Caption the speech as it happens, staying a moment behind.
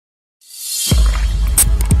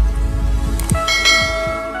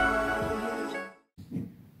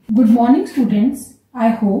Good morning students. I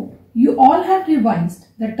hope you all have revised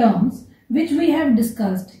the terms which we have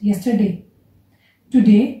discussed yesterday.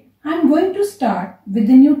 Today I am going to start with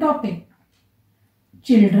a new topic.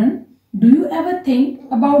 Children, do you ever think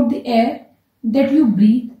about the air that you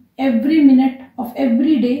breathe every minute of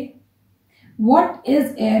every day? What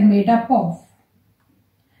is air made up of?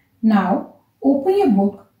 Now open your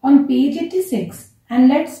book on page 86 and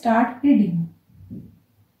let's start reading.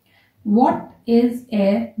 What is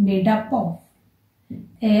air made up of?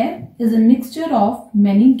 Air is a mixture of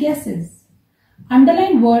many gases.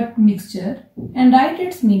 Underline word mixture and write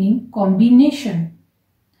its meaning combination.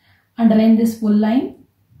 Underline this full line.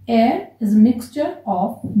 Air is a mixture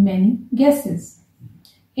of many gases.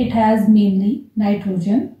 It has mainly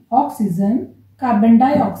nitrogen, oxygen, carbon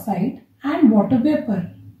dioxide and water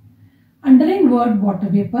vapor. Underline word water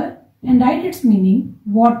vapor and write its meaning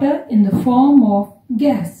water in the form of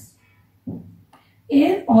gas.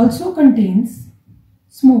 Air also contains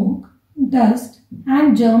smoke, dust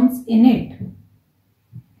and germs in it.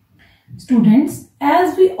 Students,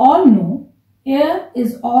 as we all know, air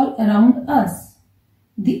is all around us.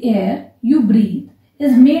 The air you breathe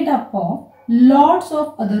is made up of lots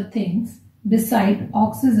of other things beside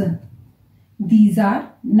oxygen. These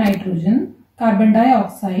are nitrogen, carbon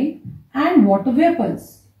dioxide and water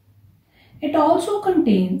vapors. It also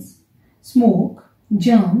contains smoke,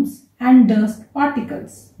 germs and dust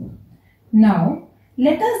particles. Now,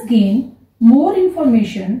 let us gain more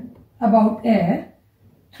information about air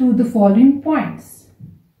through the following points.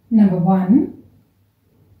 Number 1.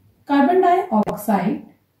 Carbon dioxide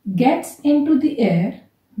gets into the air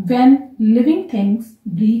when living things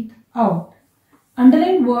breathe out.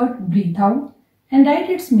 Underline word breathe out and write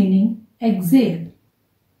its meaning exhale.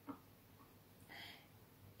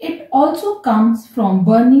 It also comes from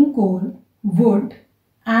burning coal, wood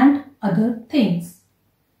and other things.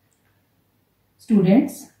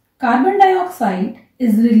 Students, carbon dioxide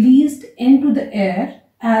is released into the air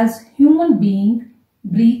as human beings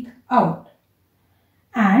breathe out,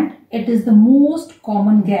 and it is the most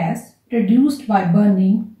common gas produced by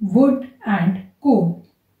burning wood and coal.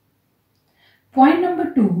 Point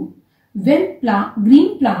number 2. When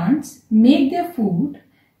green plants make their food,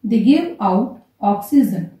 they give out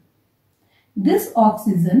oxygen. This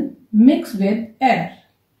oxygen mixes with air.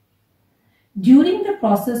 During the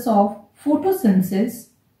process of photosynthesis,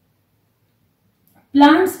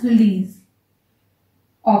 plants release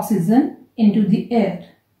oxygen into the air.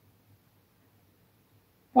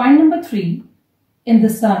 Point number 3. In the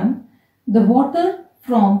sun, the water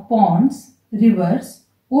from ponds, rivers,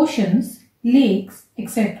 oceans, lakes,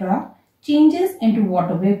 etc. changes into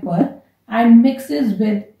water vapor and mixes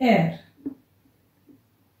with air.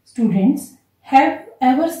 Students, have you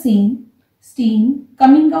ever seen steam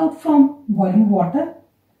coming out from boiling water?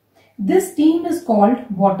 This steam is called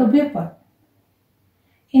water vapor.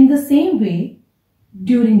 In the same way,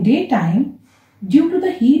 during daytime, due to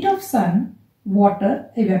the heat of sun, water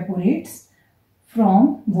evaporates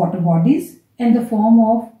from water bodies in the form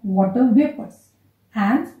of water vapors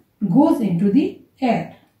and goes into the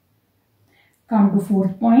air. Come to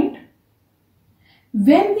 4th point.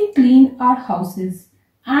 When we clean our houses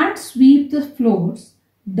and sweep the floors,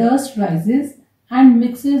 dust rises and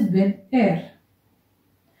mixes with air.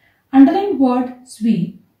 Underline word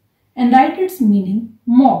sweep and write its meaning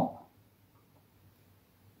mop.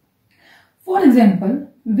 For example,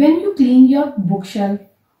 when you clean your bookshelf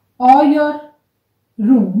or your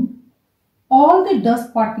room, all the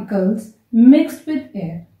dust particles mix with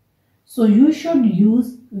air. So you should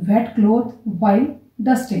use wet cloth while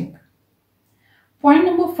dusting. Point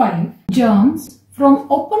number 5. Germs from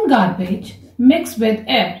open garbage mix with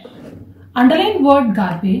air. Underline word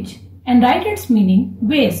garbage and write its meaning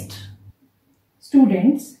waste.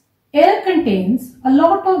 Students, air contains a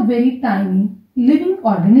lot of very tiny living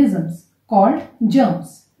organisms called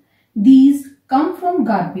germs. These come from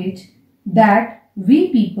garbage that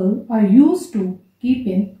we people are used to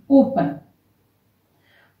keeping open.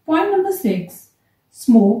 Point number 6.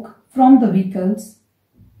 Smoke from the vehicles,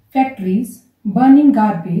 factories, burning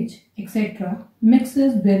garbage, etc.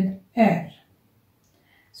 mixes with air.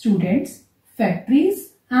 Students,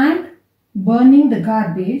 factories and burning the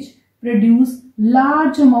garbage produce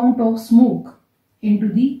large amount of smoke into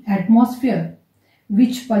the atmosphere,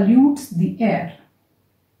 which pollutes the air.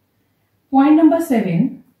 Point number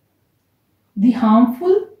 7. The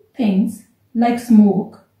harmful things like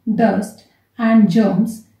smoke, dust and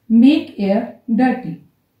germs make air dirty.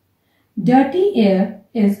 Dirty air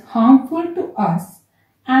is harmful to us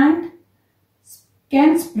and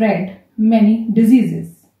can spread many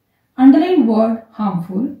diseases. Underline word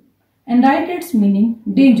harmful and write its meaning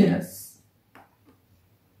dangerous.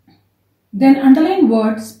 Then underline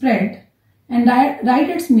word spread and write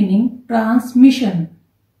its meaning transmission.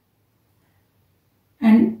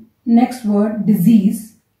 And next word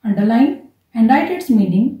disease, underline and write its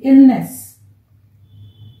meaning illness.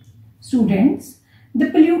 Students, the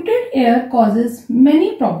polluted air causes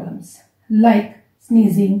many problems like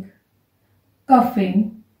sneezing,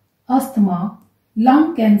 coughing, asthma,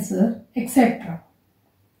 lung cancer, etc.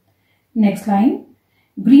 Next line,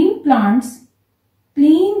 green plants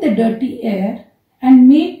clean the dirty air and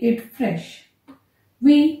make it fresh.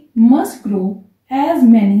 We must grow as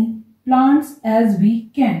many plants as we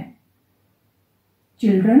can.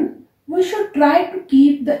 Children, we should try to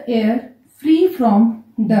keep the air free from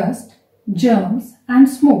dust, germs and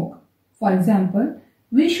smoke. For example,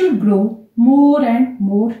 we should grow more and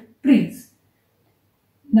more trees.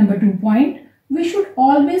 Number 2 point, we should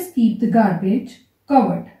always keep the garbage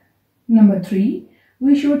covered. Number 3,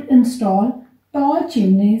 we should install tall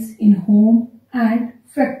chimneys in home and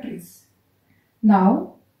factories.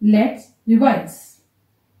 Now let's revise.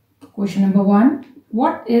 Question number 1,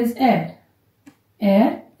 what is air?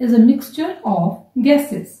 Air is a mixture of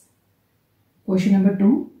gases. Question number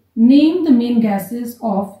 2, name the main gases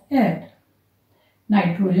of air.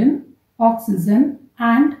 Nitrogen, oxygen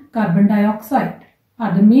and carbon dioxide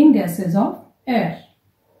are the main gases of air.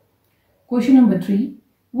 Question number 3,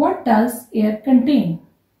 what does air contain?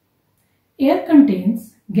 Air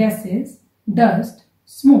contains gases, dust,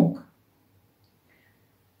 smoke.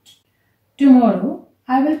 Tomorrow,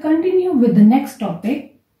 I will continue with the next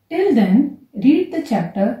topic. Till then, read the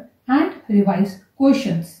chapter and revise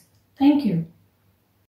questions. Thank you.